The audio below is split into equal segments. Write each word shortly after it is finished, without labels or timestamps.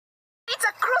It's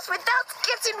across without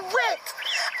getting wet.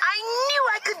 I knew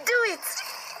I could do it.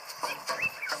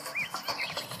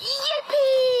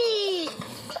 Yippee!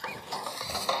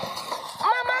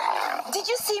 Mama, did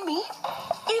you see me?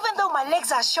 Even though my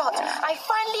legs are short, I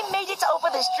finally made it over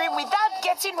the stream without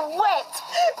getting wet.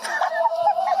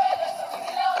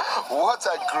 What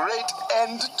a great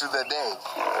end to the day.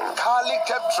 Carly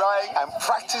kept trying and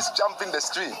practiced jumping the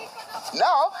stream.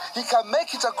 Now, he can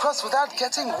make it across without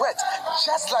getting wet,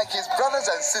 just like his brothers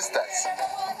and sisters.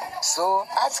 So,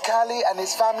 as Carly and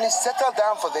his family settle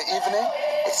down for the evening,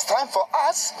 it's time for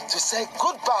us to say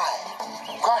goodbye.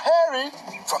 Kwaheri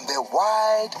from the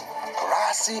wide,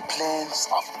 grassy plains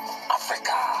of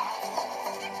Africa.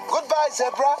 Goodbye,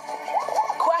 zebra.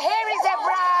 Kwaheri,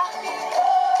 zebra.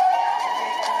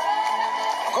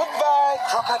 Goodbye,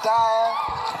 crocodile.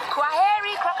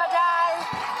 Kwaheri, crocodile.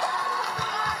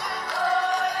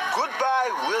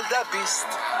 Goodbye, wildebeest.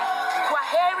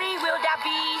 Kwaheri,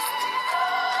 wildebeest.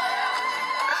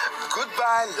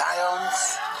 Goodbye, lions.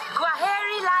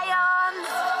 Kwaheri, lions.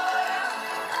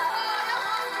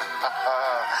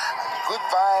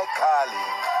 Goodbye, Carly.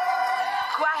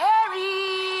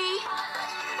 Kwaheri.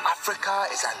 Africa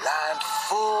is a land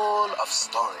full of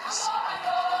stories.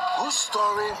 Whose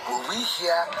story will we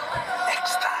hear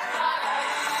next time?